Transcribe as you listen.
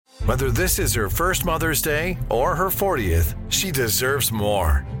Whether this is her first Mother's Day or her 40th, she deserves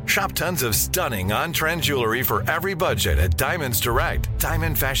more. Shop tons of stunning on-trend jewelry for every budget at Diamonds Direct.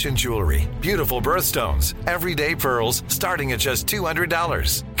 Diamond fashion jewelry, beautiful birthstones, everyday pearls starting at just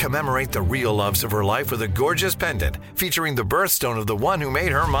 $200. Commemorate the real loves of her life with a gorgeous pendant featuring the birthstone of the one who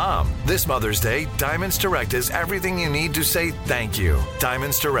made her mom. This Mother's Day, Diamonds Direct is everything you need to say thank you.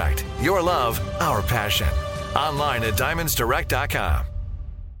 Diamonds Direct. Your love, our passion. Online at diamondsdirect.com.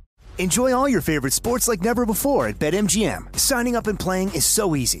 Enjoy all your favorite sports like never before at BetMGM. Signing up and playing is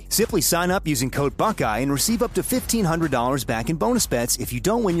so easy. Simply sign up using code Buckeye and receive up to $1,500 back in bonus bets if you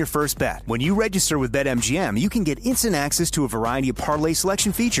don't win your first bet. When you register with BetMGM, you can get instant access to a variety of parlay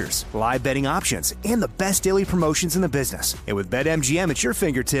selection features, live betting options, and the best daily promotions in the business. And with BetMGM at your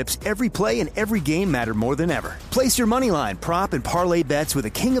fingertips, every play and every game matter more than ever. Place your moneyline, prop, and parlay bets with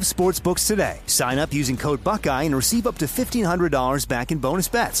the king of sportsbooks today. Sign up using code Buckeye and receive up to $1,500 back in bonus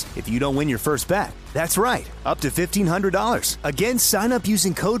bets if you don't win your first bet. That's right, up to $1,500. Again, sign up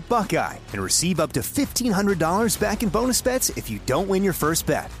using code Buckeye and receive up to $1,500 back in bonus bets if you don't win your first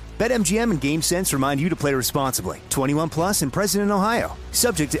bet. BetMGM and GameSense remind you to play responsibly. 21 plus and present in Ohio.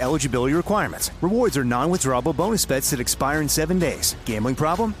 Subject to eligibility requirements. Rewards are non-withdrawable bonus bets that expire in 7 days. Gambling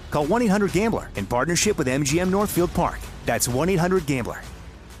problem? Call 1-800-GAMBLER in partnership with MGM Northfield Park. That's 1-800-GAMBLER.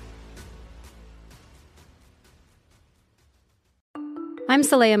 I'm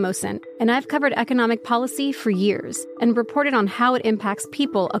Saleha Mohsin, and I've covered economic policy for years and reported on how it impacts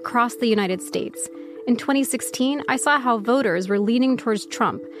people across the United States. In 2016, I saw how voters were leaning towards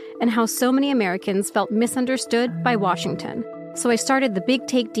Trump and how so many Americans felt misunderstood by Washington. So I started The Big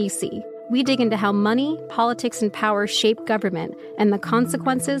Take DC. We dig into how money, politics, and power shape government and the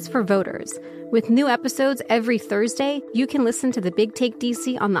consequences for voters. With new episodes every Thursday, you can listen to The Big Take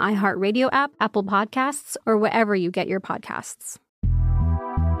DC on the iHeartRadio app, Apple Podcasts, or wherever you get your podcasts.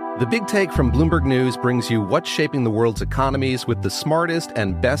 The Big Take from Bloomberg News brings you what's shaping the world's economies with the smartest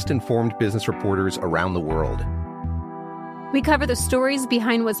and best-informed business reporters around the world. We cover the stories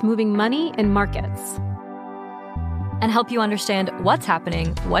behind what's moving money and markets. And help you understand what's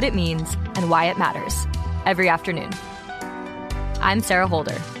happening, what it means, and why it matters. Every afternoon. I'm Sarah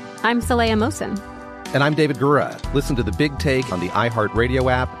Holder. I'm Saleha Mohsin. And I'm David Gura. Listen to The Big Take on the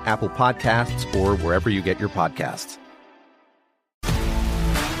iHeartRadio app, Apple Podcasts, or wherever you get your podcasts.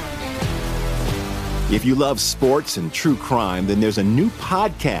 If you love sports and true crime, then there's a new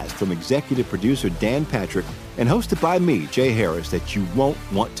podcast from executive producer Dan Patrick and hosted by me, Jay Harris, that you won't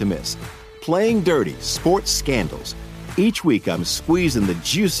want to miss. Playing Dirty: Sports Scandals. Each week, I'm squeezing the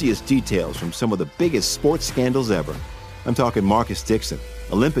juiciest details from some of the biggest sports scandals ever. I'm talking Marcus Dixon,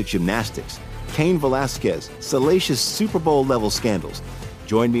 Olympic gymnastics, Cain Velasquez, salacious Super Bowl-level scandals.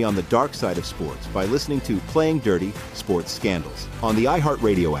 Join me on the dark side of sports by listening to Playing Dirty: Sports Scandals on the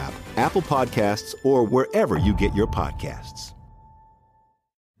iHeartRadio app, Apple Podcasts, or wherever you get your podcasts.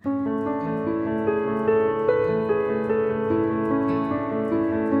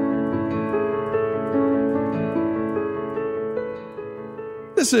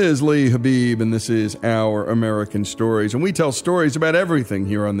 This is Lee Habib, and this is Our American Stories. And we tell stories about everything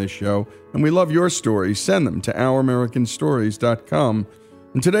here on this show, and we love your stories. Send them to ouramericanstories.com.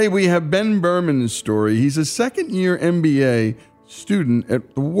 And today we have Ben Berman's story. He's a second-year MBA student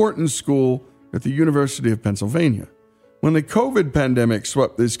at the Wharton School at the University of Pennsylvania. When the COVID pandemic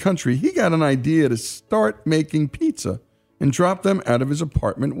swept this country, he got an idea to start making pizza and drop them out of his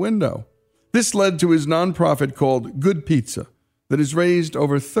apartment window. This led to his nonprofit called Good Pizza that has raised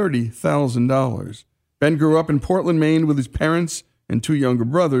over $30,000. Ben grew up in Portland, Maine with his parents and two younger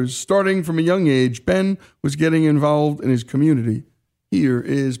brothers. Starting from a young age, Ben was getting involved in his community. Here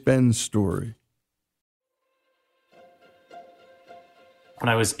is Ben's story. When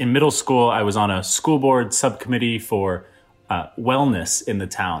I was in middle school, I was on a school board subcommittee for wellness in the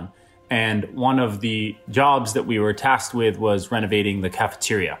town. And one of the jobs that we were tasked with was renovating the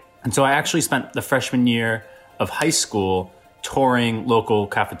cafeteria. And so I actually spent the freshman year of high school touring local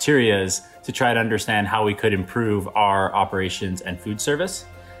cafeterias to try to understand how we could improve our operations and food service.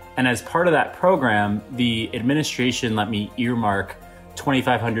 And as part of that program, the administration let me earmark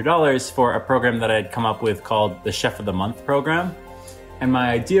 $2,500 for a program that I'd come up with called the Chef of the Month program. And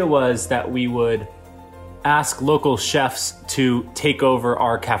my idea was that we would ask local chefs to take over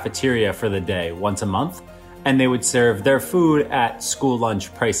our cafeteria for the day once a month, and they would serve their food at school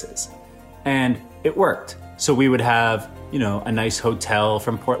lunch prices. And it worked. So we would have, a nice hotel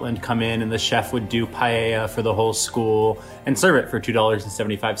from Portland come in, and the chef would do paella for the whole school and serve it for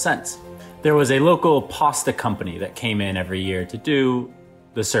 $2.75. There was a local pasta company that came in every year to do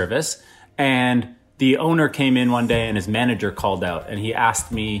the service, and the owner came in one day and his manager called out and he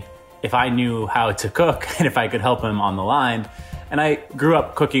asked me if I knew how to cook and if I could help him on the line. And I grew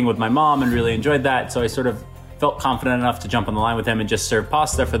up cooking with my mom and really enjoyed that. So I sort of felt confident enough to jump on the line with him and just serve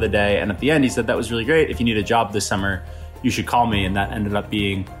pasta for the day. And at the end, he said, that was really great. If you need a job this summer, you should call me. And that ended up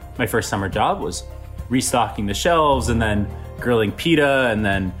being my first summer job, was restocking the shelves and then grilling pita and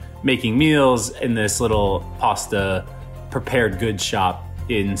then making meals in this little pasta prepared goods shop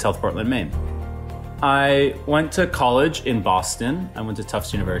in South Portland, Maine. I went to college in Boston. I went to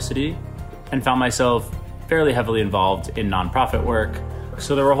Tufts University and found myself fairly heavily involved in nonprofit work.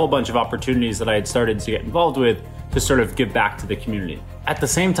 So there were a whole bunch of opportunities that I had started to get involved with to sort of give back to the community. At the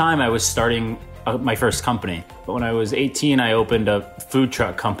same time, I was starting my first company. But when I was 18, I opened a food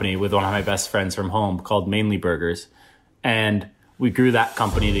truck company with one of my best friends from home called Mainly Burgers. And we grew that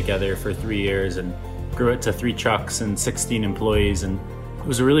company together for 3 years and grew it to 3 trucks and 16 employees. And it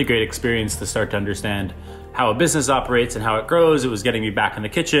was a really great experience to start to understand how a business operates and how it grows. It was getting me back in the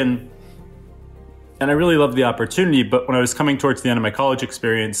kitchen. And I really loved the opportunity, but when I was coming towards the end of my college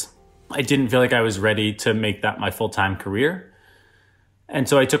experience, I didn't feel like I was ready to make that my full-time career. And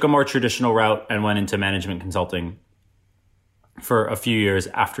so I took a more traditional route and went into management consulting for a few years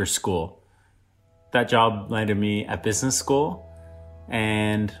after school. That job landed me at business school.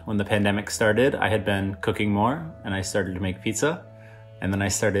 And when the pandemic started, I had been cooking more and I started to make pizza. And then I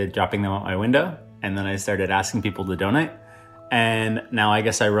started dropping them out my window. And then I started asking people to donate. And now I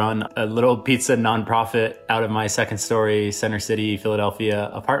guess I run a little pizza nonprofit out of my second-story Center City, Philadelphia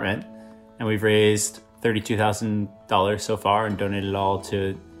apartment. And we've raised $32,000 so far and donated it all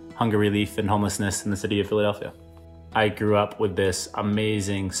to hunger relief and homelessness in the city of Philadelphia. I grew up with this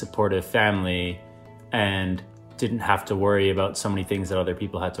amazing, supportive family and didn't have to worry about so many things that other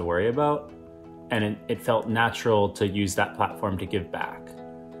people had to worry about. And it felt natural to use that platform to give back.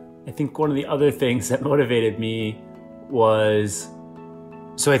 I think one of the other things that motivated me was,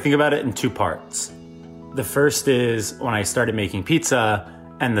 so I think about it in 2 parts. The first is when I started making pizza,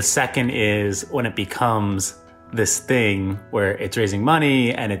 and the second is when it becomes this thing where it's raising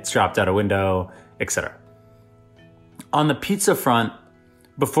money and it's dropped out a window, etc. On the pizza front,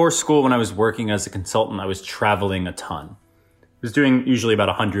 before school, when I was working as a consultant, I was traveling a ton. I was doing usually about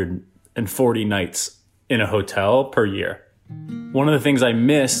 140 nights in a hotel per year. One of the things I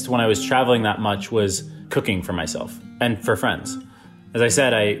missed when I was traveling that much was cooking for myself and for friends. As I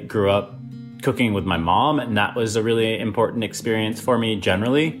said, I grew up cooking with my mom, and that was a really important experience for me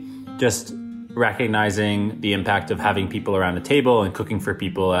generally. Just recognizing the impact of having people around the table and cooking for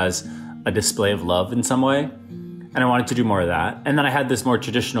people as a display of love in some way. And I wanted to do more of that. And then I had this more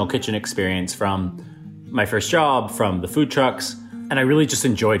traditional kitchen experience from my first job, from the food trucks, and I really just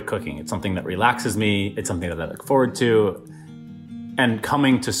enjoyed cooking. It's something that relaxes me. It's something that I look forward to. And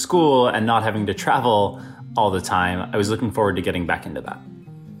coming to school and not having to travel all the time, I was looking forward to getting back into that.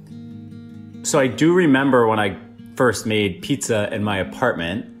 So I do remember when I first made pizza in my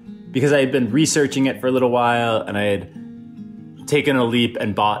apartment, because I had been researching it for a little while and I had taken a leap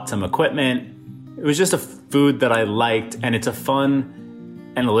and bought some equipment. It was just a food that I liked, and it's a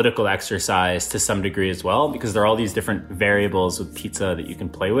fun analytical exercise to some degree as well, because there are all these different variables with pizza that you can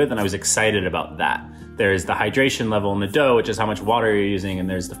play with, and I was excited about that. There's the hydration level in the dough, which is how much water you're using, and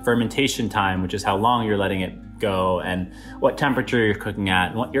there's the fermentation time, which is how long you're letting it go, and what temperature you're cooking at,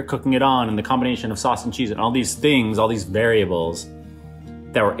 and what you're cooking it on, and the combination of sauce and cheese, and all these things, all these variables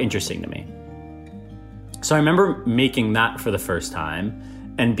that were interesting to me. So I remember making that for the first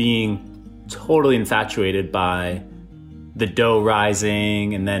time and being totally infatuated by the dough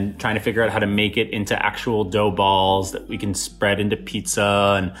rising and then trying to figure out how to make it into actual dough balls that we can spread into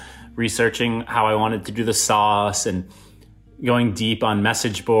pizza, and researching how I wanted to do the sauce and going deep on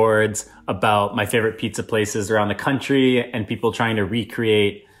message boards about my favorite pizza places around the country and people trying to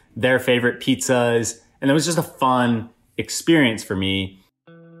recreate their favorite pizzas. And it was just a fun experience for me.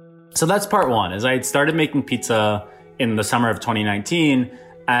 So that's part one, is I had started making pizza in the summer of 2019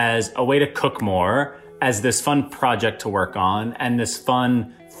 as a way to cook more, as this fun project to work on, and this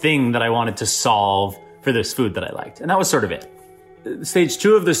fun thing that I wanted to solve for this food that I liked. And that was sort of it. Stage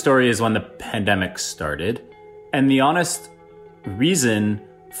 2 of the story is when the pandemic started. And the honest reason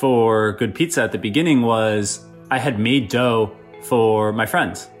for Good Pizza at the beginning was I had made dough for my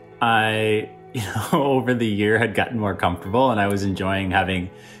friends. I, over the year had gotten more comfortable, and I was enjoying having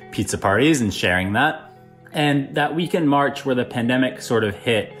pizza parties and sharing that. And that week in March where the pandemic sort of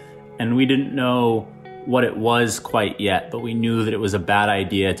hit, and we didn't know what it was quite yet, but we knew that it was a bad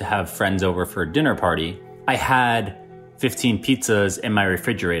idea to have friends over for a dinner party, I had 15 pizzas in my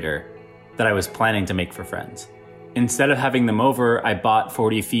refrigerator that I was planning to make for friends. Instead of having them over, I bought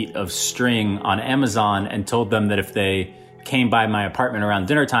 40 feet of string on Amazon and told them that if they came by my apartment around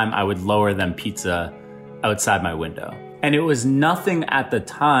dinner time, I would lower them pizza outside my window. And it was nothing at the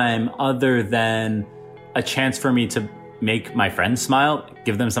time other than a chance for me to make my friends smile,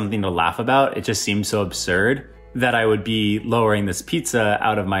 give them something to laugh about. It just seemed so absurd that I would be lowering this pizza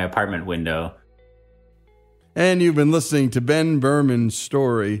out of my apartment window. And you've been listening to Ben Berman's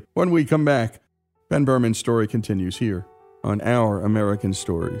story. When we come back, Ben Berman's story continues here on Our American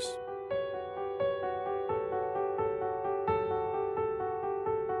Stories.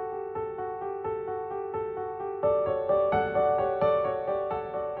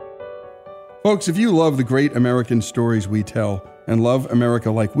 Folks, if you love the great American stories we tell and love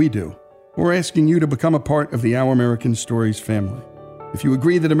America like we do, we're asking you to become a part of the Our American Stories family. If you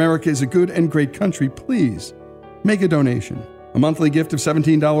agree that America is a good and great country, please make a donation. A monthly gift of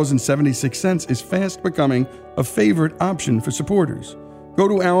 $17.76 is fast becoming a favorite option for supporters. Go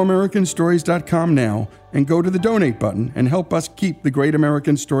to OurAmericanStories.com now and go to the donate button and help us keep the great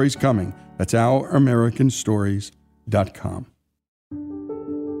American stories coming. That's OurAmericanStories.com.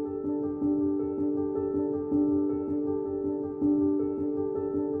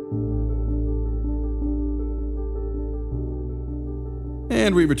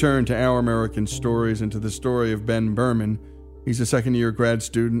 And we return to Our American Stories and to the story of Ben Berman. He's a second-year grad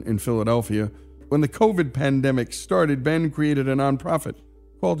student in Philadelphia. When the COVID pandemic started, Ben created a nonprofit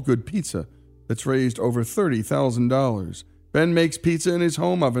called Good Pizza that's raised over $30,000. Ben makes pizza in his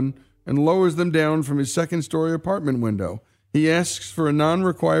home oven and lowers them down from his second-story apartment window. He asks for a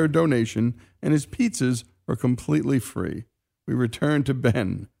non-required donation, and his pizzas are completely free. We return to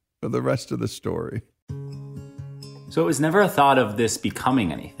Ben for the rest of the story. So it was never a thought of this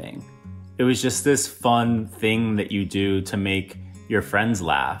becoming anything. It was just this fun thing that you do to make your friends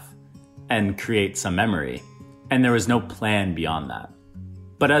laugh and create some memory. And there was no plan beyond that.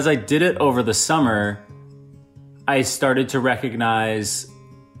 But as I did it over the summer, I started to recognize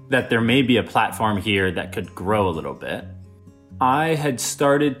that there may be a platform here that could grow a little bit. I had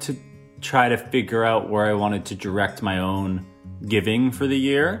started to try to figure out where I wanted to direct my own giving for the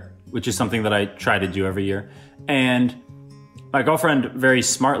year, which is something that I try to do every year. And my girlfriend very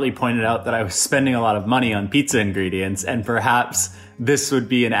smartly pointed out that I was spending a lot of money on pizza ingredients, and perhaps this would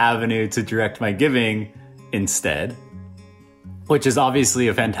be an avenue to direct my giving instead, which is obviously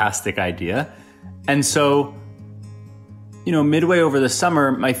a fantastic idea. And so, midway over the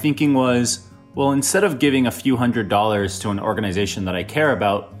summer, my thinking was, well, instead of giving a few $100s to an organization that I care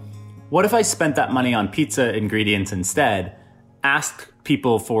about, what if I spent that money on pizza ingredients instead, asked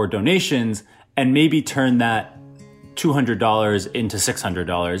people for donations, and maybe turn that $200 into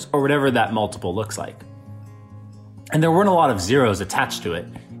 $600 or whatever that multiple looks like. And there weren't a lot of zeros attached to it.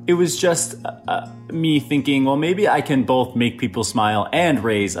 It was just me thinking, well, maybe I can both make people smile and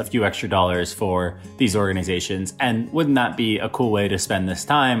raise a few extra dollars for these organizations. And wouldn't that be a cool way to spend this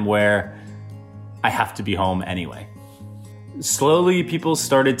time where I have to be home anyway? Slowly, people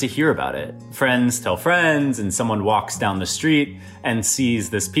started to hear about it. Friends tell friends, and someone walks down the street and sees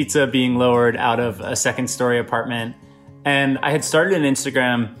this pizza being lowered out of a second-story apartment. And I had started an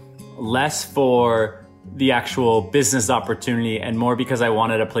Instagram less for the actual business opportunity and more because I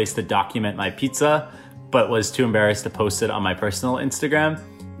wanted a place to document my pizza, but was too embarrassed to post it on my personal Instagram.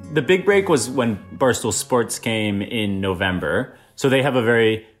 The big break was when Barstool Sports came in November. So they have a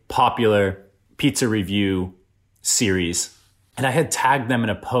very popular pizza review series. And I had tagged them in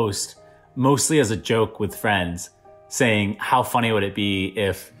a post, mostly as a joke with friends, saying how funny would it be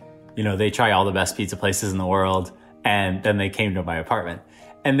if, they try all the best pizza places in the world and then they came to my apartment.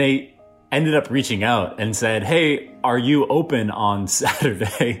 And they ended up reaching out and said, hey, are you open on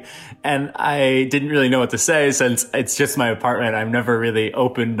Saturday? And I didn't really know what to say since it's just my apartment. I'm never really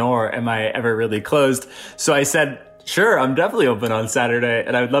open, nor am I ever really closed. So I said, sure, I'm definitely open on Saturday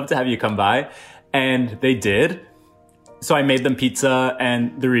and I would love to have you come by. And they did. So I made them pizza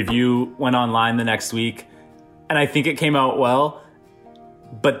and the review went online the next week. And I think it came out well.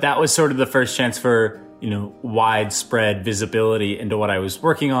 But that was sort of the first chance for, widespread visibility into what I was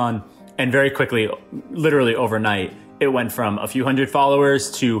working on. And very quickly, literally overnight, it went from a few hundred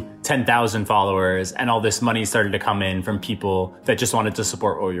followers to 10,000 followers. And all this money started to come in from people that just wanted to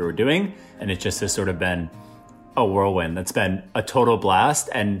support what we were doing. And it just has sort of been a whirlwind that's been a total blast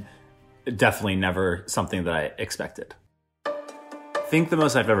and definitely never something that I expected. I think the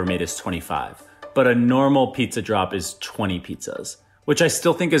most I've ever made is 25, but a normal pizza drop is 20 pizzas, which I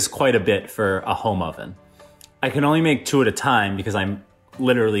still think is quite a bit for a home oven. I can only make 2 at a time because I'm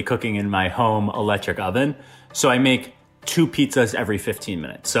literally cooking in my home electric oven. So I make 2 pizzas every 15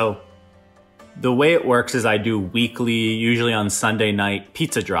 minutes. So the way it works is I do weekly, usually on Sunday night,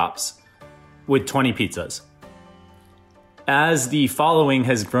 pizza drops with 20 pizzas. As the following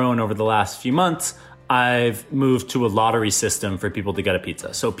has grown over the last few months, I've moved to a lottery system for people to get a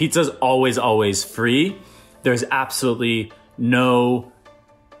pizza. So pizza's always free. There's absolutely no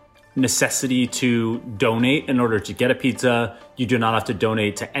necessity to donate in order to get a pizza. You do not have to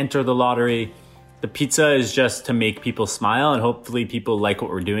donate to enter the lottery. The pizza is just to make people smile, and hopefully people like what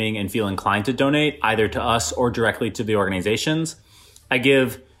we're doing and feel inclined to donate either to us or directly to the organizations. I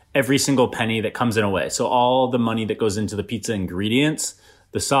give every single penny that comes in away. So all the money that goes into the pizza ingredients,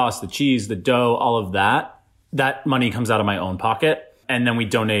 the sauce, the cheese, the dough, all of that money comes out of my own pocket. And then we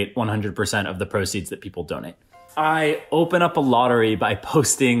donate 100% of the proceeds that people donate. I open up a lottery by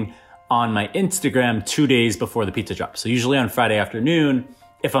posting on my Instagram 2 days before the pizza drop. So usually on Friday afternoon,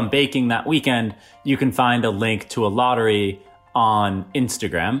 if I'm baking that weekend, you can find a link to a lottery on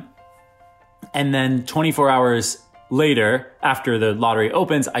Instagram. And then 24 hours later, after the lottery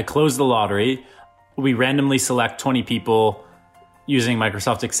opens, I close the lottery. We randomly select 20 people using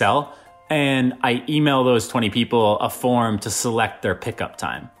Microsoft Excel, and I email those 20 people a form to select their pickup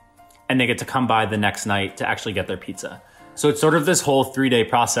time. And they get to come by the next night to actually get their pizza. So it's sort of this whole 3-day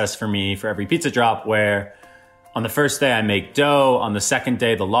process for me for every pizza drop, where on the first day I make dough, on the second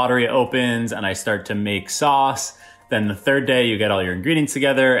day the lottery opens and I start to make sauce. Then the third day you get all your ingredients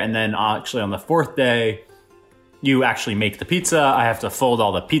together, and then actually on the fourth day you actually make the pizza. I have to fold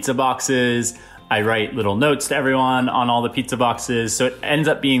all the pizza boxes. I write little notes to everyone on all the pizza boxes. So it ends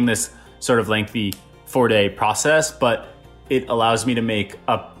up being this sort of lengthy 4-day process, but it allows me to make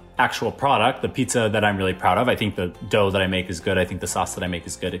a actual product, the pizza that I'm really proud of. I think the dough that I make is good. I think the sauce that I make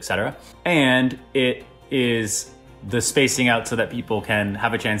is good, etc. And it is the spacing out so that people can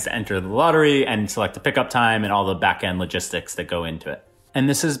have a chance to enter the lottery and select the pickup time and all the back-end logistics that go into it. And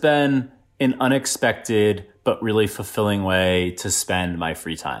this has been an unexpected but really fulfilling way to spend my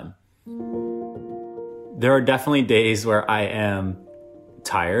free time. There are definitely days where I am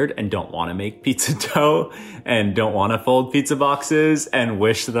tired and don't want to make pizza dough and don't want to fold pizza boxes and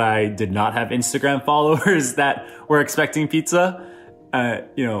wish that I did not have Instagram followers that were expecting pizza.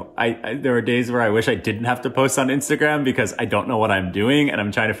 There are days where I wish I didn't have to post on Instagram because I don't know what I'm doing and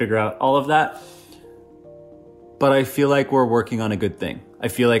I'm trying to figure out all of that. But I feel like we're working on a good thing. I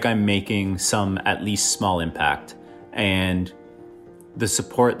feel like I'm making some at least small impact, and the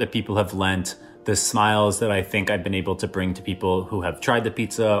support that people have lent, the smiles that I think I've been able to bring to people who have tried the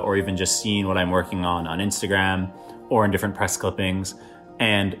pizza or even just seen what I'm working on Instagram or in different press clippings,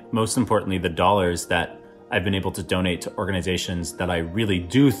 and most importantly, the dollars that I've been able to donate to organizations that I really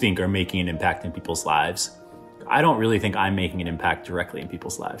do think are making an impact in people's lives. I don't really think I'm making an impact directly in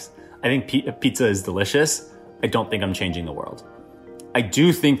people's lives. I think pizza is delicious. I don't think I'm changing the world. I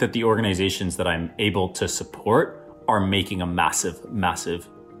do think that the organizations that I'm able to support are making a massive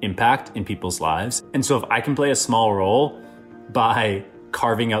impact in people's lives. And so if I can play a small role by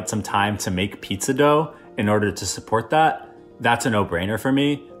carving out some time to make pizza dough in order to support that, that's a no-brainer for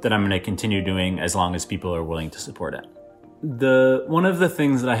me that I'm going to continue doing as long as people are willing to support it. One of the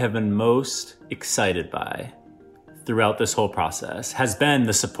things that I have been most excited by throughout this whole process has been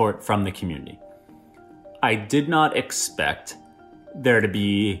the support from the community. I did not expect there to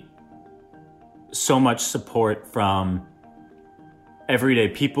be so much support from everyday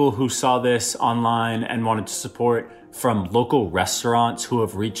people who saw this online and wanted to support, from local restaurants who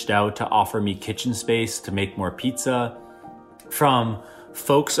have reached out to offer me kitchen space to make more pizza, from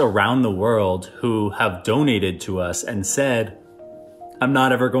folks around the world who have donated to us and said, I'm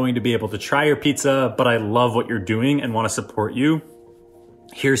not ever going to be able to try your pizza, but I love what you're doing and want to support you.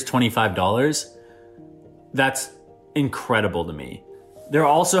 Here's $25. That's incredible to me. There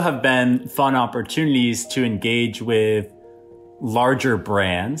also have been fun opportunities to engage with larger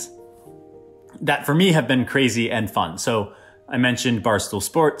brands that for me have been crazy and fun. So I mentioned Barstool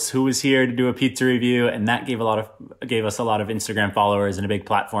Sports, who was here to do a pizza review, and that gave us a lot of Instagram followers and a big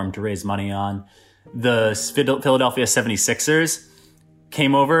platform to raise money on. The Philadelphia 76ers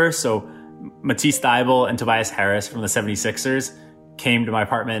came over. So Matisse Thybulle and Tobias Harris from the 76ers came to my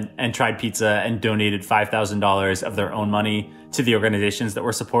apartment and tried pizza and donated $5,000 of their own money to the organizations that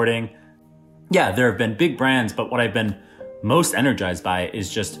we're supporting. Yeah, there have been big brands, but what I've been most energized by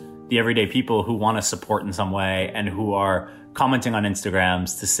is just the everyday people who want to support in some way and who are commenting on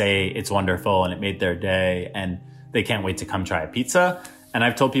Instagrams to say it's wonderful and it made their day and they can't wait to come try a pizza. And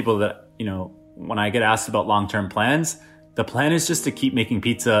I've told people that, when I get asked about long-term plans, the plan is just to keep making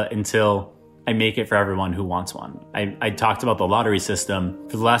pizza until I make it for everyone who wants one. I talked about the lottery system.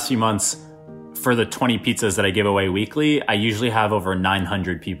 For the last few months, for the 20 pizzas that I give away weekly, I usually have over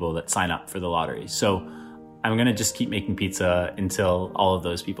 900 people that sign up for the lottery. So I'm going to just keep making pizza until all of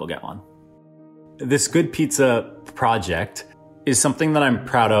those people get one. This Good Pizza project is something that I'm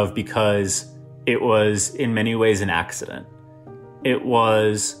proud of because it was in many ways an accident. It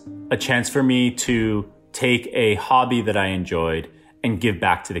was a chance for me to take a hobby that I enjoyed and give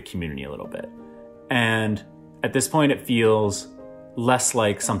back to the community a little bit. And at this point, it feels less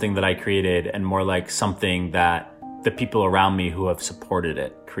like something that I created and more like something that the people around me who have supported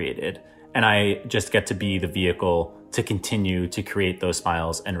it created. And I just get to be the vehicle to continue to create those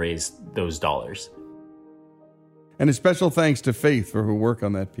smiles and raise those dollars. And a special thanks to Faith for her work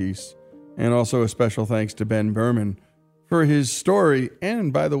on that piece. And also a special thanks to Ben Berman for his story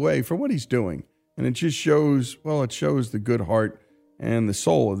and, by the way, for what he's doing. And it just shows, well, it shows the good heart and the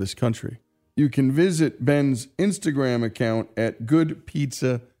soul of this country. You can visit Ben's Instagram account at Good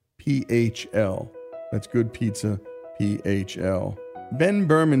Pizza PHL. That's Good Pizza PHL. Ben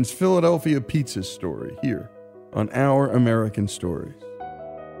Berman's Philadelphia Pizza Story here on Our American Stories.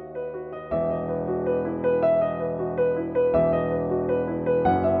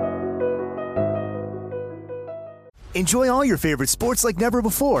 Enjoy all your favorite sports like never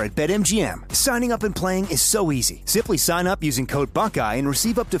before at BetMGM. Signing up and playing is so easy. Simply sign up using code Buckeye and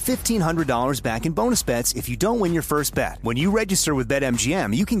receive up to $1,500 back in bonus bets if you don't win your first bet. When you register with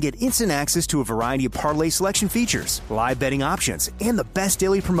BetMGM, you can get instant access to a variety of parlay selection features, live betting options, and the best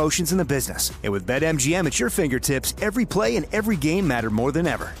daily promotions in the business. And with BetMGM at your fingertips, every play and every game matter more than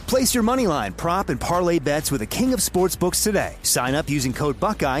ever. Place your moneyline, prop, and parlay bets with the king of sportsbooks today. Sign up using code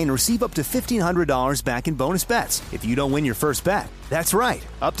Buckeye and receive up to $1,500 back in bonus bets if you don't win your first bet. That's right,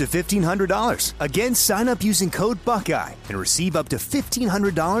 up to $1,500. Again, sign up using code Buckeye and receive up to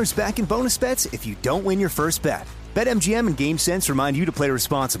 $1,500 back in bonus bets if you don't win your first bet. BetMGM and GameSense remind you to play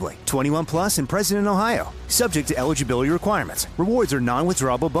responsibly. 21 plus and present in Ohio. Subject to eligibility requirements. Rewards are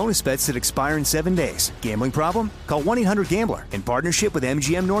non-withdrawable bonus bets that expire in 7 days. Gambling problem? Call 1-800-GAMBLER in partnership with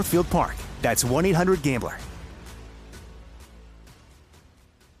MGM Northfield Park. That's 1-800-GAMBLER.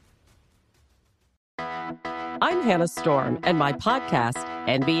 I'm Hannah Storm, and my podcast,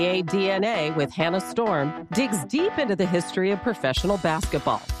 NBA DNA with Hannah Storm, digs deep into the history of professional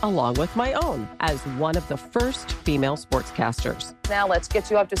basketball, along with my own, as one of the first female sportscasters. Now let's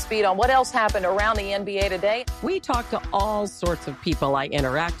get you up to speed on what else happened around the NBA today. We talk to all sorts of people I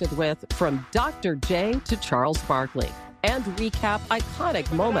interacted with, from Dr. J to Charles Barkley, and recap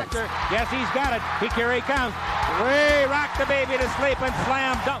iconic moments. Yes, he's got it. Here he comes. Way rock the baby to sleep and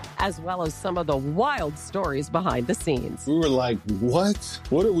slam dunk. As well as some of the wild stories behind the scenes. We were like, what?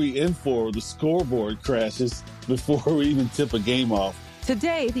 What are we in for? The scoreboard crashes before we even tip a game off.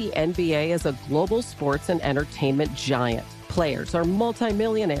 Today, the NBA is a global sports and entertainment giant. Players are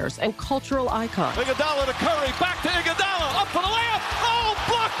multimillionaires and cultural icons. Iguodala to Curry, back to Iguodala, up for the layup. Oh,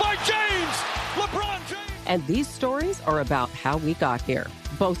 blocked by James. LeBron James. And these stories are about how we got here,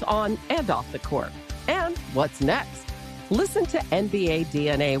 both on and off the court. And what's next? Listen to NBA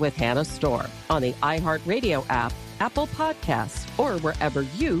DNA with Hannah Storm on the iHeartRadio app, Apple Podcasts, or wherever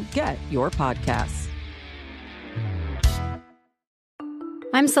you get your podcasts.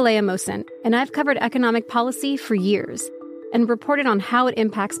 I'm Saleha Mohsin, and I've covered economic policy for years and reported on how it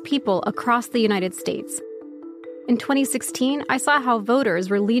impacts people across the United States. In 2016, I saw how voters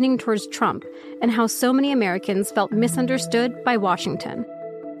were leaning towards Trump and how so many Americans felt misunderstood by Washington.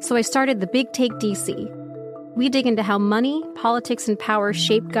 So I started The Big Take DC. We dig into how money, politics, and power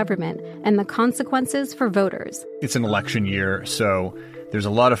shape government and the consequences for voters. It's an election year, so there's a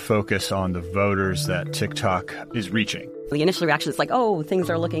lot of focus on the voters that TikTok is reaching. The initial reaction is like, oh, things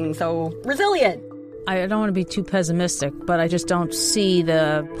are looking so resilient. I don't want to be too pessimistic, but I just don't see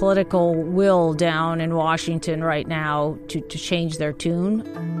the political will down in Washington right now to change their tune.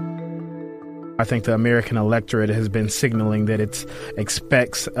 I think the American electorate has been signaling that it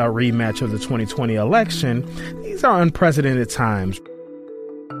expects a rematch of the 2020 election. These are unprecedented times.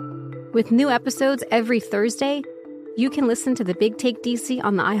 With new episodes every Thursday, you can listen to The Big Take DC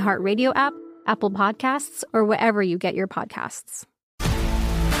on the iHeartRadio app, Apple Podcasts, or wherever you get your podcasts.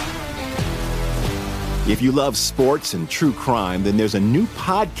 If you love sports and true crime, then there's a new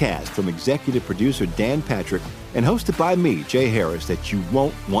podcast from executive producer Dan Patrick and hosted by me, Jay Harris, that you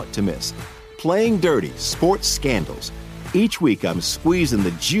won't want to miss. Playing Dirty: Sports Scandals. Each week, I'm squeezing the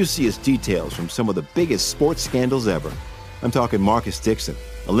juiciest details from some of the biggest sports scandals ever. I'm talking Marcus Dixon,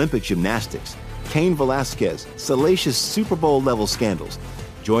 Olympic gymnastics, Cain Velasquez, salacious Super Bowl-level scandals.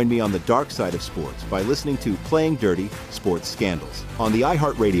 Join me on the dark side of sports by listening to Playing Dirty: Sports Scandals on the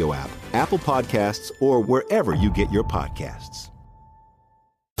iHeartRadio app, Apple Podcasts, or wherever you get your podcasts.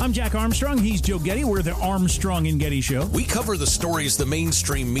 I'm Jack Armstrong. He's Joe Getty. We're the Armstrong and Getty Show. We cover the stories the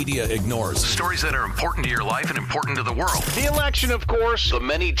mainstream media ignores. Stories that are important to your life and important to the world. The election, of course. The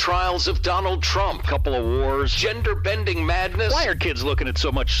many trials of Donald Trump. Couple of wars. Gender-bending madness. Why are kids looking at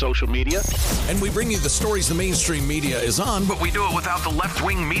so much social media? And we bring you the stories the mainstream media is on, But we do it without the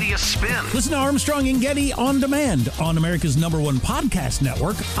left-wing media spin. Listen to Armstrong and Getty on demand on America's #1 podcast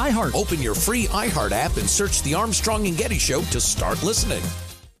network, iHeart. Open your free iHeart app and search The Armstrong and Getty Show to start listening.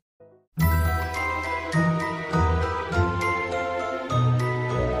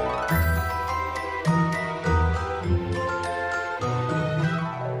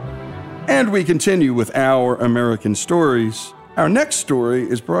 And we continue with Our American Stories. Our next story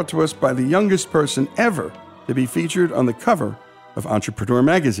is brought to us by the youngest person ever to be featured on the cover of Entrepreneur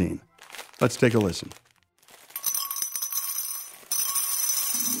Magazine. Let's take a listen.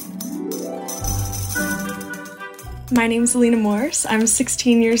 My name is Alina Morse. I'm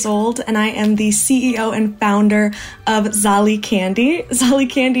 16 years old, and I am the CEO and founder of Zali Candy. Zali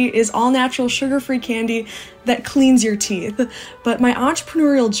Candy is all-natural, sugar-free candy that cleans your teeth. But my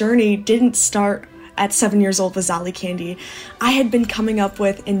entrepreneurial journey didn't start at 7 years old with Zali Candy. I had been coming up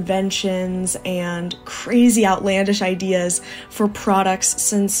with inventions and crazy outlandish ideas for products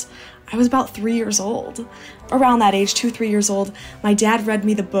since I was about 3 years old. Around that age, 2-3 years old, my dad read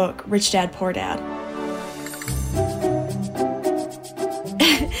me the book Rich Dad, Poor Dad.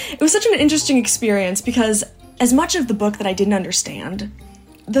 It was such an interesting experience because as much of the book that I didn't understand,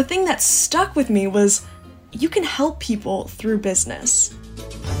 the thing that stuck with me was you can help people through business.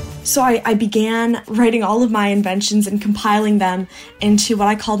 So I began writing all of my inventions and compiling them into what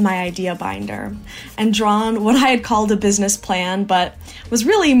I called my idea binder, and drawn what I had called a business plan, but was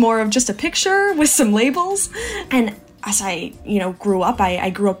really more of just a picture with some labels. And as I, grew up, I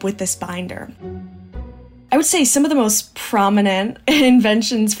grew up with this binder. I would say some of the most prominent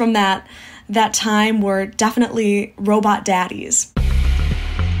inventions from that time were definitely robot daddies.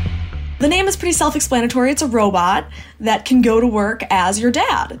 The name is pretty self-explanatory. It's a robot that can go to work as your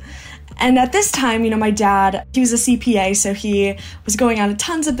dad. And at this time, my dad, he was a CPA, so he was going on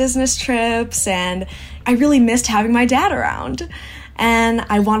tons of business trips, and I really missed having my dad around. And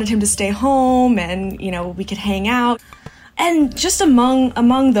I wanted him to stay home, and, we could hang out. And just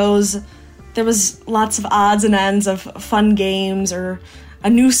among those, there was lots of odds and ends of fun games or a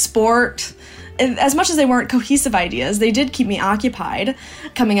new sport. As much as they weren't cohesive ideas, they did keep me occupied,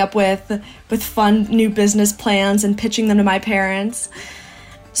 coming up with fun new business plans and pitching them to my parents.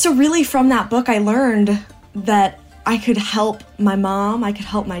 So really from that book, I learned that I could help my mom, I could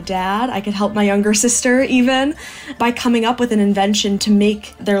help my dad, I could help my younger sister even, by coming up with an invention to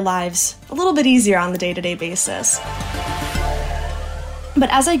make their lives a little bit easier on the day-to-day basis. But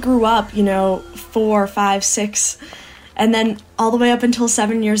as I grew up, 4, 5, 6, and then all the way up until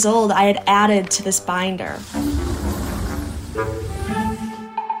 7 years old, I had added to this binder.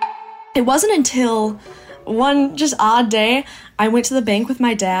 It wasn't until one just odd day, I went to the bank with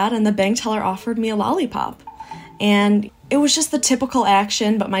my dad, and the bank teller offered me a lollipop. And it was just the typical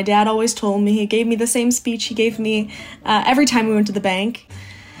action, but my dad always told me, he gave me the same speech he gave me every time we went to the bank.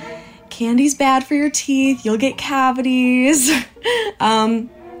 Candy's bad for your teeth, you'll get cavities.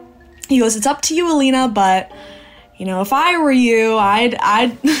 He goes, it's up to you, Alina, but, if I were you,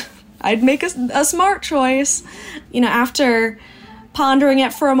 I'd make a smart choice. After pondering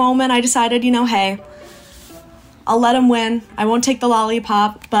it for a moment, I decided, hey, I'll let him win. I won't take the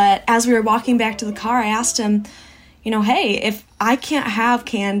lollipop. But as we were walking back to the car, I asked him, hey, if I can't have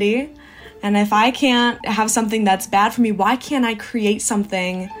candy, and if I can't have something that's bad for me, why can't I create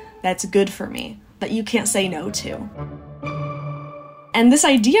something that's good for me, that you can't say no to? And this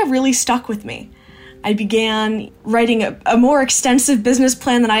idea really stuck with me. I began writing a more extensive business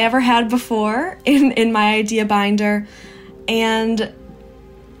plan than I ever had before in my idea binder. And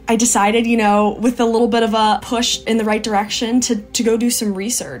I decided, with a little bit of a push in the right direction to go do some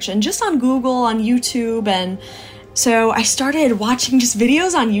research, and just on Google, on YouTube. And so I started watching just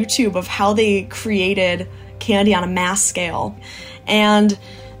videos on YouTube of how they created candy on a mass scale. And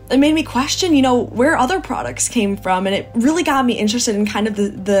it made me question, where other products came from. And it really got me interested in kind of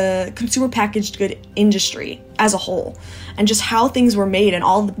the consumer packaged good industry as a whole, and just how things were made and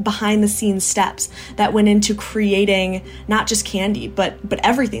all the behind the scenes steps that went into creating not just candy, but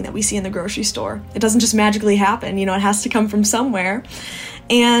everything that we see in the grocery store. It doesn't just magically happen, it has to come from somewhere.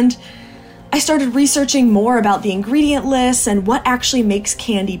 And I started researching more about the ingredient lists and what actually makes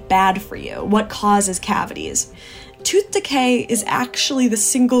candy bad for you, what causes cavities. Tooth decay is actually the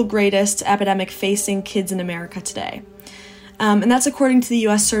single greatest epidemic facing kids in America today. And that's according to the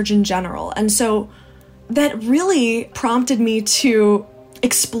U.S. Surgeon General. And so that really prompted me to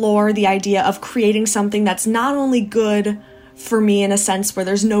explore the idea of creating something that's not only good for me in a sense where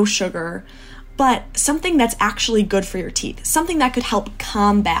there's no sugar, but something that's actually good for your teeth, something that could help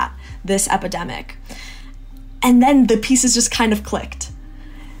combat this epidemic. And then the pieces just kind of clicked.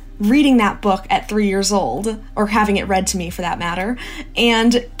 Reading that book at 3 years old, or having it read to me for that matter,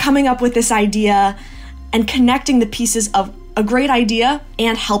 and coming up with this idea and connecting the pieces of a great idea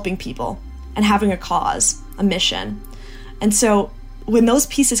and helping people and having a cause, a mission. And so when those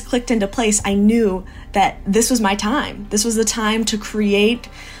pieces clicked into place, I knew that this was my time. This was the time to create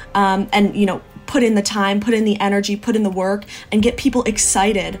and, put in the time, put in the energy, put in the work, and get people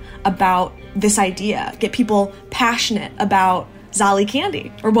excited about this idea, get people passionate about Zolly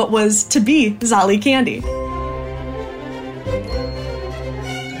Candy, or what was to be Zolly Candy.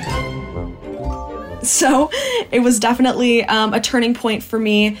 So it was definitely a turning point for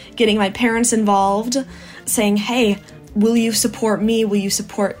me, getting my parents involved, saying, hey, will you support me? Will you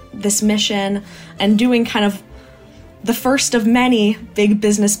support this mission? And doing kind of the first of many big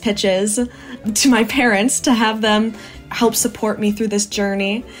business pitches to my parents to have them help support me through this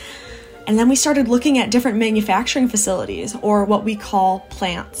journey. And then we started looking at different manufacturing facilities, or what we call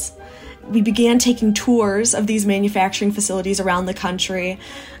plants. We began taking tours of these manufacturing facilities around the country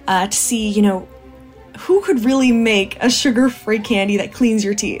to see, who could really make a sugar-free candy that cleans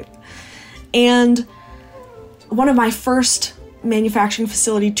your teeth. And one of my first manufacturing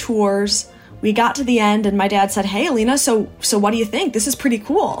facility tours, we got to the end and my dad said, hey, Alina, so what do you think? This is pretty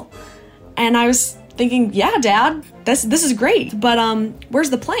cool. And I was thinking, yeah, Dad, this is great, but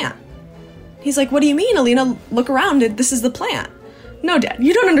where's the plant? He's like, what do you mean, Alina? Look around, this is the plant. No, Dad,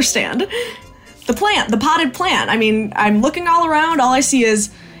 you don't understand. The plant, the potted plant. I mean, I'm looking all around, all I see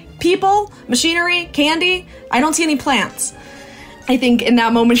is people, machinery, candy. I don't see any plants. I think in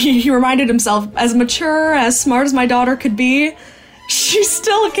that moment he reminded himself, as mature, as smart as my daughter could be, she's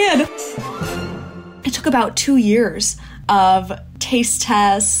still a kid. It took about 2 years of taste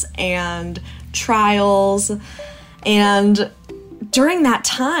tests and trials, and during that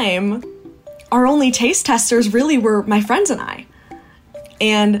time, our only taste testers really were my friends and I.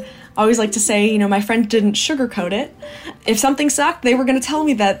 And I always like to say, my friend didn't sugarcoat it. If something sucked, they were going to tell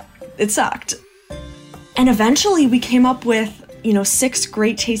me that it sucked. And eventually we came up with, 6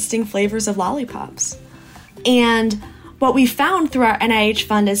 great tasting flavors of lollipops. And what we found through our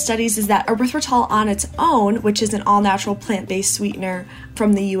NIH-funded studies is that erythritol on its own, which is an all-natural plant-based sweetener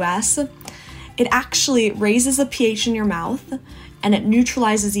from the US, it actually raises the pH in your mouth and it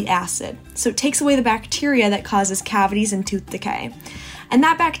neutralizes the acid. So it takes away the bacteria that causes cavities and tooth decay. And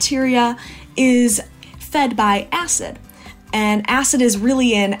that bacteria is fed by acid. And acid is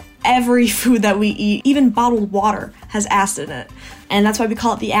really in every food that we eat. Even bottled water has acid in it. And that's why we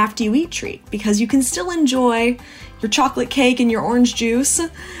call it the after you eat treat, because you can still enjoy your chocolate cake and your orange juice,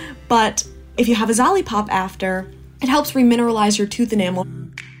 but if you have a Zolly Pop after, it helps remineralize your tooth enamel.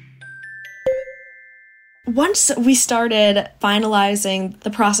 Once we started finalizing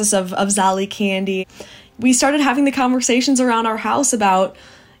the process of Zolly Candy, we started having the conversations around our house about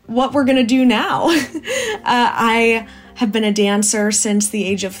what we're gonna do now. I have been a dancer since the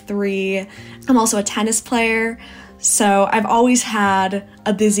age of 3. I'm also a tennis player, so I've always had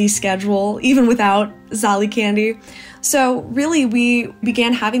a busy schedule, even without Zolly Candy. So really, we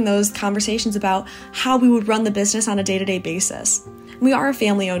began having those conversations about how we would run the business on a day-to-day basis. We are a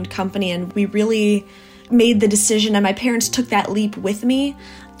family-owned company, and we really made the decision, and my parents took that leap with me,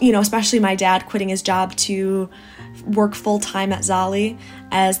 especially my dad quitting his job to work full-time at Zolly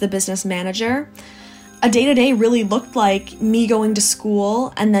as the business manager. A day-to-day really looked like me going to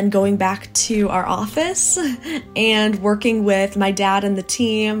school and then going back to our office and working with my dad and the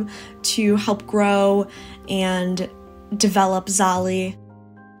team to help grow and develop Zolly.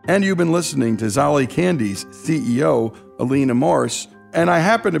 And you've been listening to Zolly Candy's CEO, Alina Morse, and I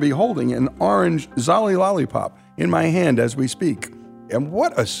happen to be holding an orange Zolly lollipop in my hand as we speak. And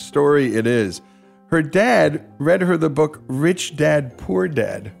what a story it is. Her dad read her the book Rich Dad, Poor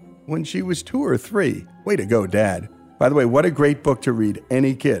Dad when she was 2 or 3. Way to go, Dad. By the way, what a great book to read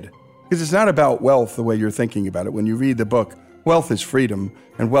any kid. Because it's not about wealth the way you're thinking about it. When you read the book, wealth is freedom,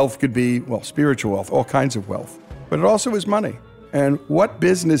 and wealth could be, spiritual wealth, all kinds of wealth. But it also is money, and what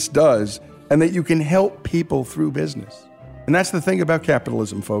business does, and that you can help people through business. And that's the thing about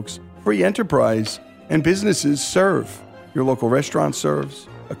capitalism, folks. Free enterprise and businesses serve. Your local restaurant serves,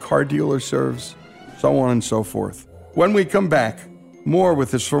 a car dealer serves, so on and so forth. When we come back, more with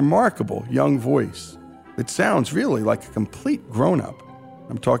this remarkable young voice that sounds really like a complete grown-up.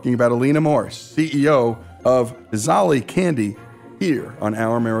 I'm talking about Alina Morse, CEO of Zolly Candy, here on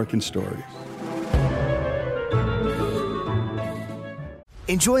Our American Stories.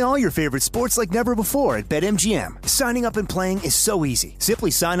 Enjoy all your favorite sports like never before at BetMGM. Signing up and playing is so easy. Simply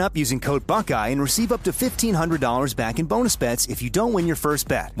sign up using code Buckeye and receive up to $1,500 back in bonus bets if you don't win your first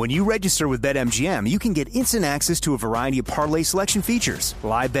bet. When you register with BetMGM, you can get instant access to a variety of parlay selection features,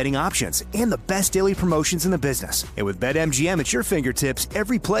 live betting options, and the best daily promotions in the business. And with BetMGM at your fingertips,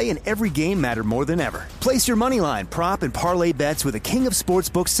 every play and every game matter more than ever. Place your moneyline, prop, and parlay bets with the king of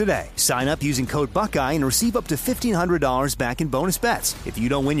sportsbooks today. Sign up using code Buckeye and receive up to $1,500 back in bonus bets if you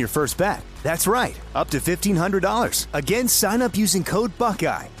don't win your first bet. That's right, up to $1,500. Again, sign up using code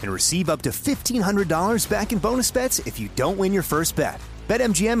Buckeye and receive up to $1,500 back in bonus bets if you don't win your first bet.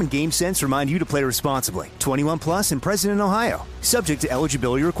 BetMGM and GameSense remind you to play responsibly. 21 plus and present in Ohio. Subject to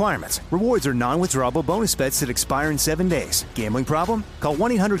eligibility requirements. Rewards are non-withdrawable bonus bets that expire in 7 days. Gambling problem? Call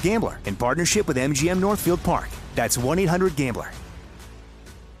 1-800-GAMBLER in partnership with MGM Northfield Park. That's 1-800-GAMBLER.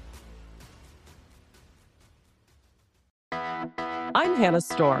 I'm Hannah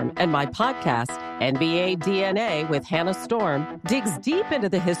Storm, and my podcast, NBA DNA with Hannah Storm, digs deep into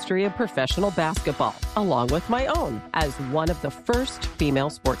the history of professional basketball, along with my own, as one of the first female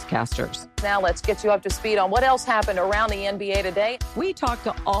sportscasters. Now let's get you up to speed on what else happened around the NBA today. We talk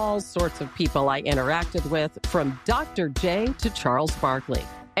to all sorts of people I interacted with, from Dr. J to Charles Barkley,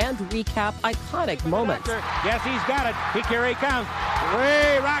 and recap iconic moments. Yes, he's got it. Here he comes.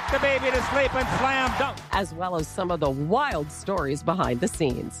 Way rock the baby to sleep and slam dunk. As well as some of the wild stories behind the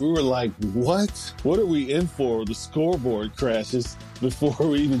scenes. We were like, what? What are we in for? The scoreboard crashes before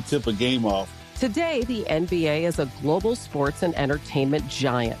we even tip a game off. Today, the NBA is a global sports and entertainment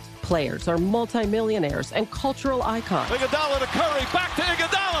giant. Players are multimillionaires and cultural icons. Iguodala to Curry, back to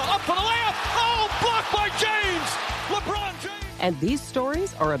Iguodala, up for the layup. Oh, blocked by James. LeBron James. And these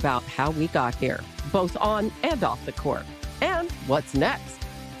stories are about how we got here, both on and off the court. And what's next?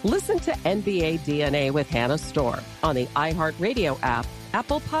 Listen to NBA DNA with Hannah Storm on the iHeartRadio app,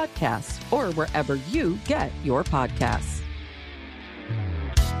 Apple Podcasts, or wherever you get your podcasts.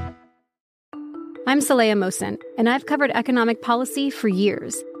 I'm Saleha Mohsin, and I've covered economic policy for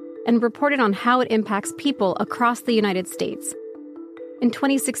years and reported on how it impacts people across the United States. In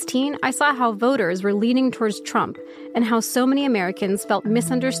 2016, I saw how voters were leaning towards Trump and how so many Americans felt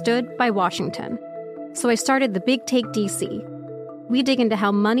misunderstood by Washington. So I started the Big Take DC. We dig into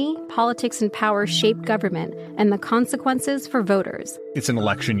how money, politics, and power shape government and the consequences for voters. It's an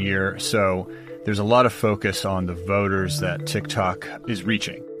election year, so there's a lot of focus on the voters that TikTok is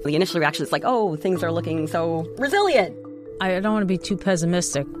reaching. The initial reaction is like, oh, things are looking so resilient. I don't want to be too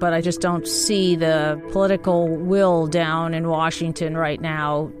pessimistic, but I just don't see the political will down in Washington right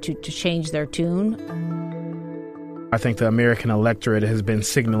now to change their tune. I think the American electorate has been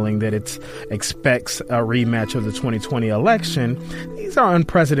signaling that it expects a rematch of the 2020 election. These are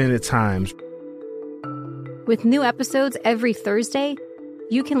unprecedented times. With new episodes every Thursday,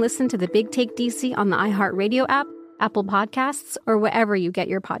 you can listen to the Big Take DC on the iHeartRadio app, Apple Podcasts, or wherever you get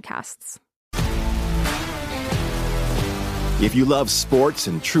your podcasts. If you love sports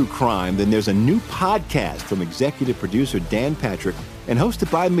and true crime, then there's a new podcast from executive producer Dan Patrick and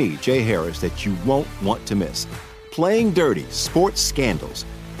hosted by me, Jay Harris, that you won't want to miss. Playing Dirty: Sports Scandals.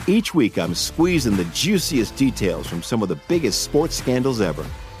 Each week, I'm squeezing the juiciest details from some of the biggest sports scandals ever.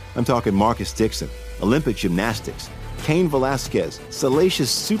 I'm talking Marcus Dixon, Olympic gymnastics, Cain Velasquez,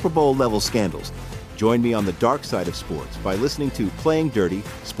 salacious Super Bowl-level scandals. Join me on the dark side of sports by listening to Playing Dirty: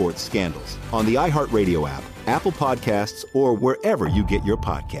 Sports Scandals on the iHeartRadio app, Apple Podcasts, or wherever you get your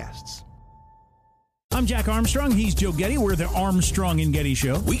podcasts. I'm Jack Armstrong. He's Joe Getty. We're the Armstrong and Getty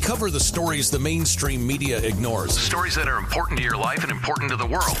Show. We cover the stories the mainstream media ignores. Stories that are important to your life and important to the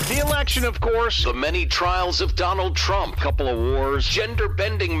world. The election, of course. The many trials of Donald Trump. Couple of wars.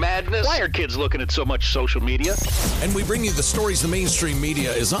 Gender-bending madness. Why are kids looking at so much social media? And we bring you the stories the mainstream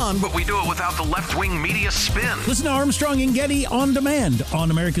media is on, but we do it without the left-wing media spin. Listen to Armstrong and Getty on demand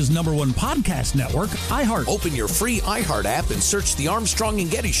on America's #1 podcast network, iHeart. Open your free iHeart app and search the Armstrong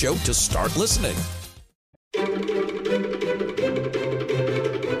and Getty Show to start listening.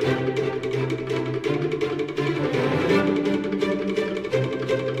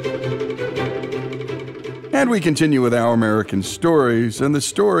 And we continue with Our American Stories and the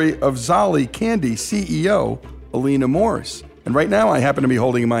story of Zolly Candy CEO Alina Morris. And right now I happen to be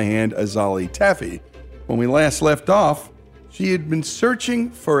holding in my hand a Zolly Taffy. When we last left off, she had been searching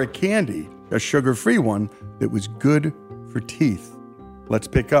for a candy, a sugar-free one, that was good for teeth. Let's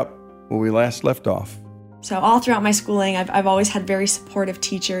pick up where we last left off. So all throughout my schooling, I've always had very supportive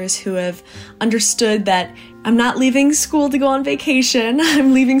teachers who have understood that I'm not leaving school to go on vacation.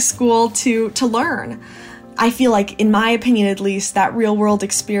 I'm leaving school to learn. I feel like, in my opinion at least, that real world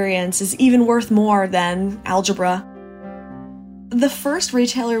experience is even worth more than algebra. The first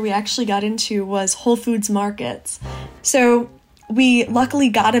retailer we actually got into was Whole Foods Markets. So we luckily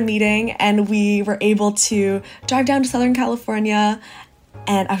got a meeting and we were able to drive down to Southern California,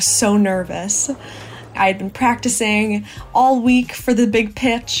 and I was so nervous. I had been practicing all week for the big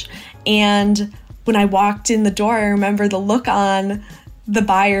pitch, and when I walked in the door, I remember the look on the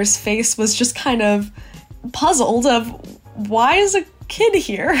buyer's face was just kind of puzzled of, why is a kid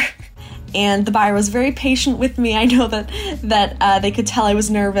here? And the buyer was very patient with me. I know that they could tell I was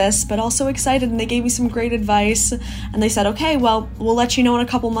nervous, but also excited, and they gave me some great advice. And they said, okay, well, we'll let you know in a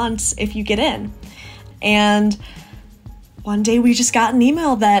couple months if you get in. And one day we just got an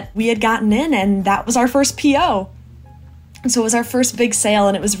email that we had gotten in, and that was our first PO. And so it was our first big sale,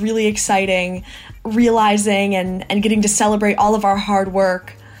 and it was really exciting, realizing and getting to celebrate all of our hard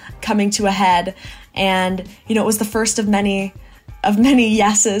work coming to a head. And, you know, it was the first of many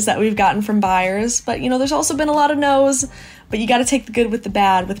yeses that we've gotten from buyers. But, you know, there's also been a lot of no's, but you got to take the good with the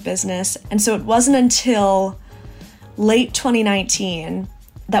bad with business. And so it wasn't until late 2019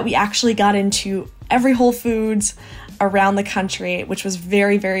 that we actually got into every Whole Foods around the country, which was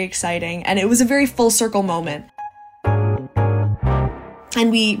very, very exciting. And it was a very full circle moment. And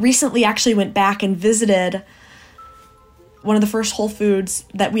we recently actually went back and visited one of the first Whole Foods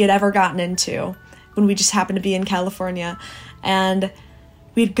that we had ever gotten into when we just happened to be in California. And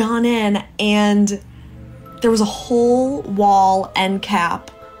we'd gone in, and there was a whole wall end cap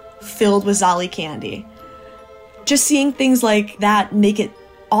filled with Zolly candy. Just seeing things like that make it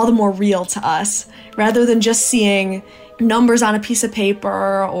all the more real to us, rather than just seeing numbers on a piece of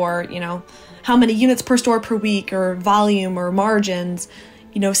paper or, you know, how many units per store per week or volume or margins.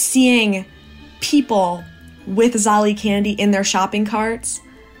 You know, seeing people with Zolly candy in their shopping carts,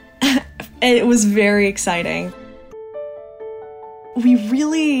 it was very exciting. We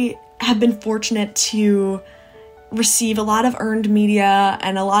really have been fortunate to receive a lot of earned media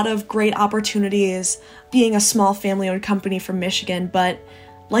and a lot of great opportunities being a small family-owned company from Michigan, but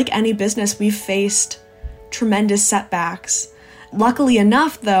like any business, we've faced tremendous setbacks. Luckily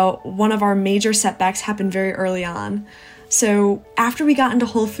enough, though, one of our major setbacks happened very early on. So after we got into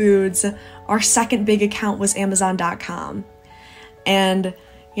Whole Foods, our second big account was Amazon.com. And,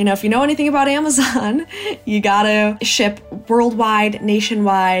 you know, if you know anything about Amazon, you gotta ship worldwide,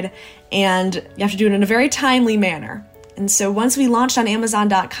 nationwide, and you have to do it in a very timely manner. And so once we launched on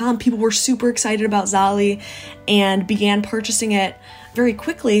Amazon.com, people were super excited about Zolly and began purchasing it very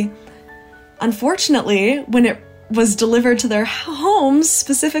quickly. Unfortunately, when it was delivered to their homes,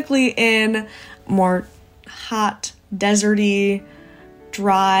 specifically in more hot, deserty,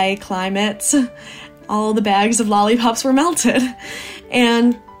 dry climates, all the bags of lollipops were melted.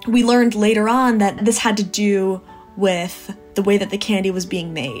 And we learned later on that this had to do with the way that the candy was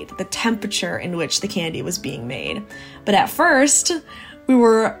being made, the temperature in which the candy was being made. But at first, we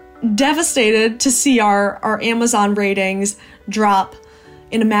were devastated to see our Amazon ratings drop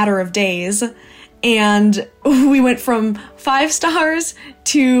in a matter of days. And we went from 5 stars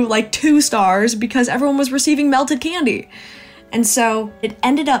to like 2 stars because everyone was receiving melted candy. And so it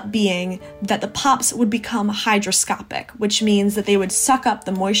ended up being that the pops would become hygroscopic, which means that they would suck up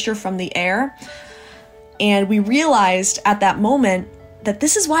the moisture from the air. And we realized at that moment that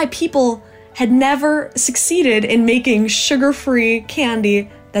this is why people had never succeeded in making sugar-free candy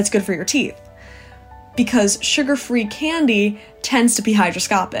that's good for your teeth. Because sugar-free candy tends to be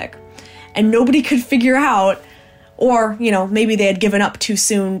hygroscopic. And nobody could figure out, or, you know, maybe they had given up too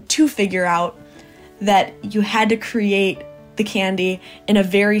soon to figure out that you had to create the candy in a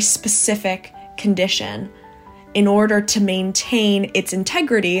very specific condition in order to maintain its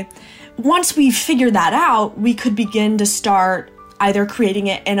integrity. Once we figured that out, we could begin to start either creating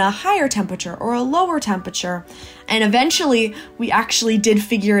it in a higher temperature or a lower temperature. And eventually, we actually did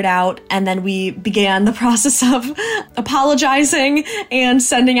figure it out, and then we began the process of apologizing and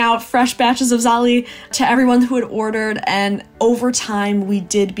sending out fresh batches of Zolly to everyone who had ordered. And over time, we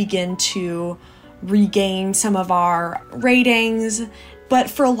did begin to regain some of our ratings. But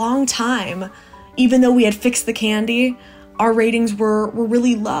for a long time, even though we had fixed the candy, our ratings were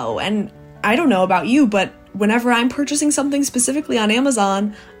really low. And I don't know about you, but whenever I'm purchasing something specifically on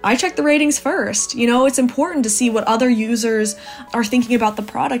Amazon, I check the ratings first. You know, it's important to see what other users are thinking about the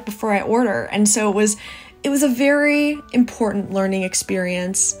product before I order. And so it was a very important learning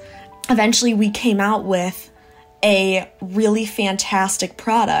experience. Eventually, we came out with a really fantastic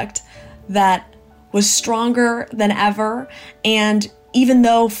product that was stronger than ever. And even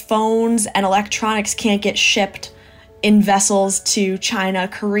though phones and electronics can't get shipped in vessels to China,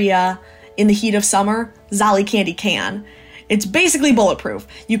 Korea, in the heat of summer, Zolly candy can. It's basically bulletproof.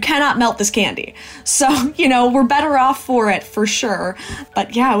 You cannot melt this candy. So, we're better off for it for sure.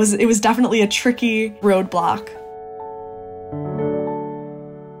 But yeah, it was definitely a tricky roadblock.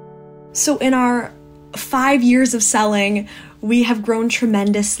 So in our 5 years of selling, we have grown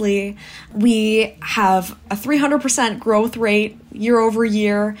tremendously. We have a 300% growth rate year over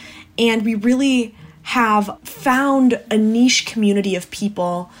year, and we really have found a niche community of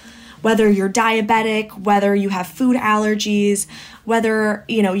people, whether you're diabetic, whether you have food allergies, whether,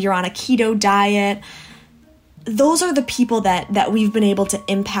 you're on a keto diet. Those are the people that we've been able to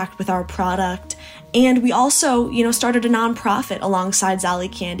impact with our product. And we also, started a nonprofit alongside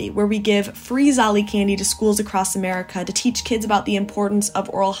Zolly Candy, where we give free Zolly Candy to schools across America to teach kids about the importance of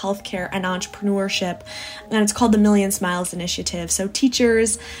oral health care and entrepreneurship. And it's called the Million Smiles Initiative. So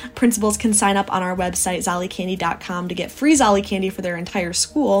teachers, principals can sign up on our website, zollycandy.com, to get free Zolly Candy for their entire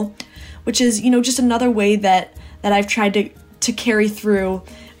school, which is, just another way that I've tried to carry through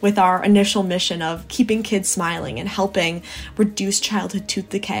with our initial mission of keeping kids smiling and helping reduce childhood tooth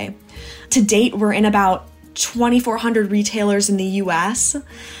decay. To date, we're in about 2,400 retailers in the US.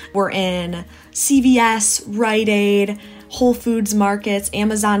 We're in CVS, Rite Aid, Whole Foods Markets,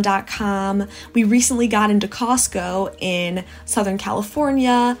 Amazon.com. We recently got into Costco in Southern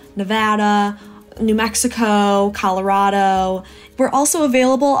California, Nevada, New Mexico, Colorado. We're also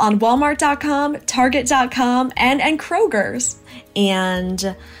available on Walmart.com, Target.com, and Kroger's.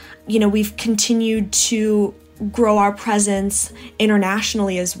 And, we've continued to grow our presence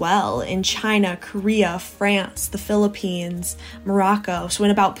internationally as well, in China, Korea, France, the Philippines, Morocco. So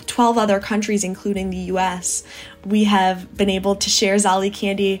in about 12 other countries, including the US, we have been able to share Zolly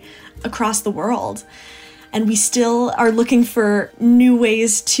Candy across the world. And we still are looking for new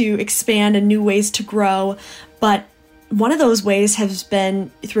ways to expand and new ways to grow. But one of those ways has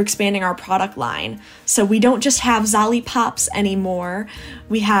been through expanding our product line. So we don't just have Zolly Pops anymore.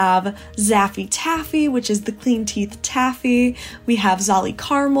 We have Zaffy Taffy, which is the clean teeth taffy. We have Zolly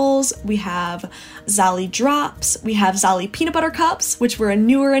Caramels. We have Zolly Drops. We have Zolly Peanut Butter Cups, which were a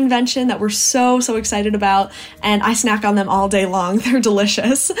newer invention that we're so excited about. And I snack on them all day long. They're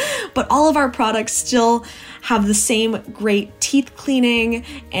delicious. But all of our products still have the same great teeth cleaning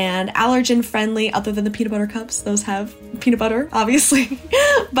and allergen friendly, other than the peanut butter cups. Those have peanut butter, obviously.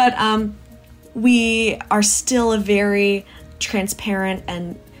 But we are still a very transparent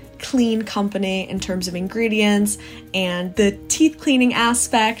and clean company in terms of ingredients and the teeth cleaning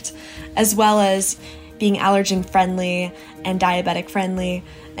aspect, as well as being allergen friendly and diabetic friendly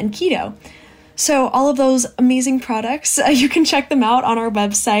and keto. So all of those amazing products, you can check them out on our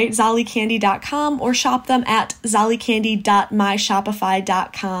website, zollycandy.com, or shop them at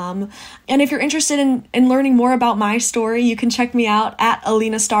zollycandy.myshopify.com. And if you're interested in learning more about my story, you can check me out at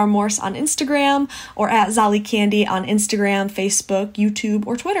Alina Star Morse on Instagram, or at Zolly Candy on Instagram, Facebook, YouTube,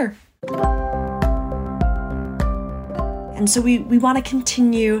 or Twitter. And so we want to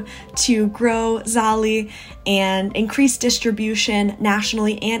continue to grow Zolly and increase distribution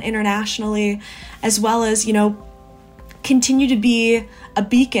nationally and internationally, as well as, continue to be a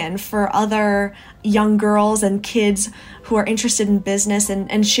beacon for other young girls and kids who are interested in business,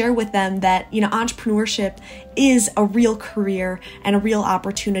 and share with them that, entrepreneurship is a real career and a real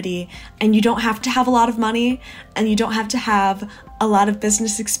opportunity. And you don't have to have a lot of money, and you don't have to have a lot of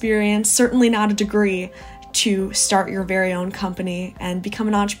business experience, certainly not a degree, to start your very own company and become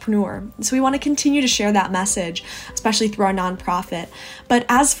an entrepreneur. So we want to continue to share that message, especially through our nonprofit. But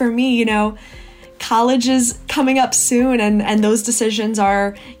as for me, college is coming up soon, and those decisions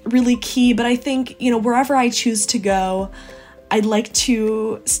are really key. But I think, wherever I choose to go, I'd like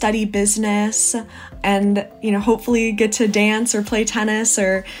to study business and, hopefully get to dance or play tennis,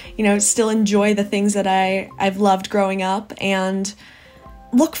 or, still enjoy the things that I've loved growing up, and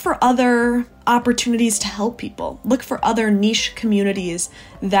look for other opportunities to help people. Look for other niche communities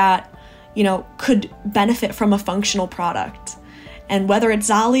that, could benefit from a functional product. And whether it's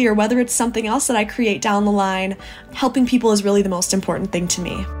Zolly or whether it's something else that I create down the line, helping people is really the most important thing to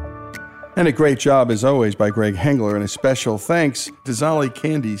me. And a great job, as always, by Greg Hengler, and a special thanks to Zolly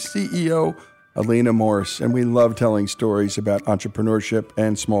Candy CEO Alina Morse. And we love telling stories about entrepreneurship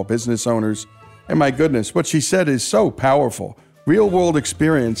and small business owners. And my goodness, what she said is so powerful. Real-world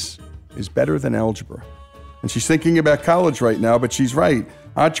experience is better than algebra. And she's thinking about college right now, but she's right.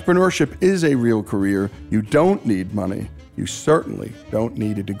 Entrepreneurship is a real career. You don't need money. You certainly don't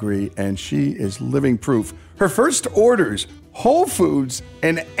need a degree, and she is living proof. Her first orders, Whole Foods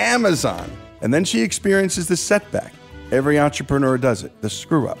and Amazon. And then she experiences the setback. Every entrepreneur does it, the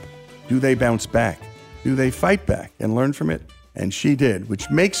screw-up. Do they bounce back? Do they fight back and learn from it? And she did, which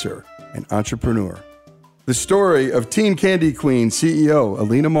makes her an entrepreneur. The story of Teen Candy Queen CEO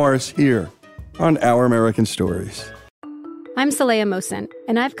Alina Morris here on Our American Stories. I'm Saleha Mohsin,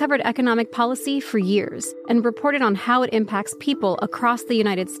 and I've covered economic policy for years and reported on how it impacts people across the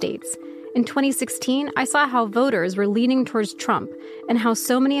United States. In 2016, I saw how voters were leaning towards Trump and how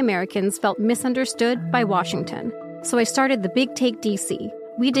so many Americans felt misunderstood by Washington. So I started The Big Take DC.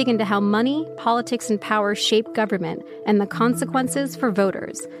 We dig into how money, politics, and power shape government and the consequences for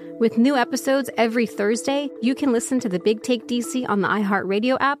voters. With new episodes every Thursday, you can listen to The Big Take DC on the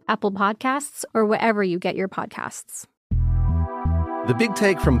iHeartRadio app, Apple Podcasts, or wherever you get your podcasts. The Big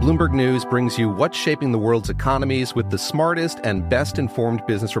Take from Bloomberg News brings you what's shaping the world's economies with the smartest and best-informed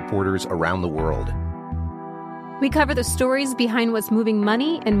business reporters around the world. We cover the stories behind what's moving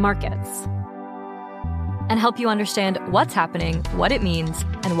money and markets, and help you understand what's happening, what it means,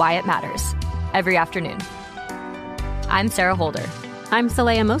 and why it matters every afternoon. I'm Sarah Holder. I'm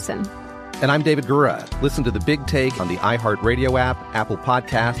Saleha Mohsin. And I'm David Gura. Listen to The Big Take on the iHeartRadio app, Apple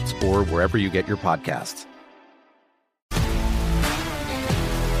Podcasts, or wherever you get your podcasts.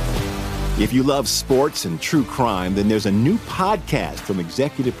 If you love sports and true crime, then there's a new podcast from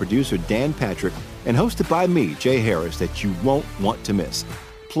executive producer Dan Patrick and hosted by me, Jay Harris, that you won't want to miss.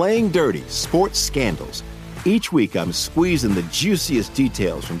 Playing Dirty: Sports Scandals. Each week, I'm squeezing the juiciest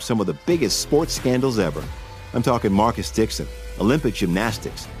details from some of the biggest sports scandals ever. I'm talking Marcus Dixon, Olympic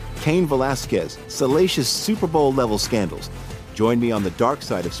gymnastics, Cain Velasquez, salacious Super Bowl-level scandals. Join me on the dark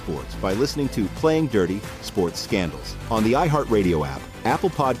side of sports by listening to Playing Dirty: Sports Scandals on the iHeartRadio app,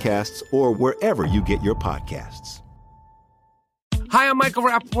 Apple Podcasts, or wherever you get your podcasts. Hi, I'm Michael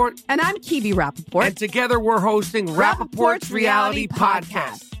Rappaport. And I'm Kibi Rappaport. And together we're hosting Rappaport's Reality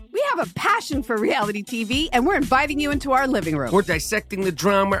Podcast. We have a passion for reality TV, and we're inviting you into our living room. We're dissecting the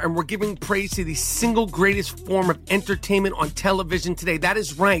drama, and we're giving praise to the single greatest form of entertainment on television today. That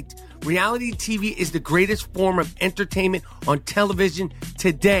is right. Reality TV is the greatest form of entertainment on television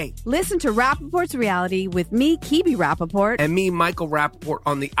today. Listen to Rappaport's Reality with me, Kibi Rappaport. And me, Michael Rappaport,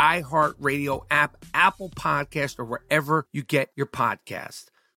 on the iHeartRadio app, Apple Podcast, or wherever you get your podcast.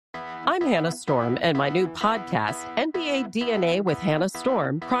 I'm Hannah Storm, and my new podcast, NBA DNA with Hannah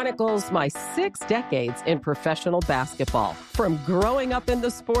Storm, chronicles my 6 decades in professional basketball. From growing up in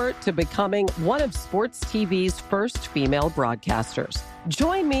the sport to becoming one of sports TV's first female broadcasters.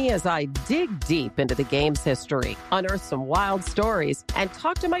 Join me as I dig deep into the game's history, unearth some wild stories, and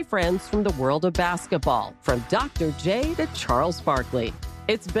talk to my friends from the world of basketball, from Dr. J to Charles Barkley.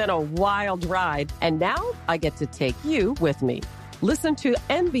 It's been a wild ride, and now I get to take you with me. Listen to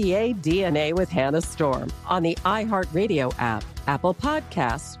NBA DNA with Hannah Storm on the iHeartRadio app, Apple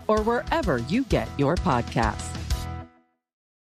Podcasts, or wherever you get your podcasts.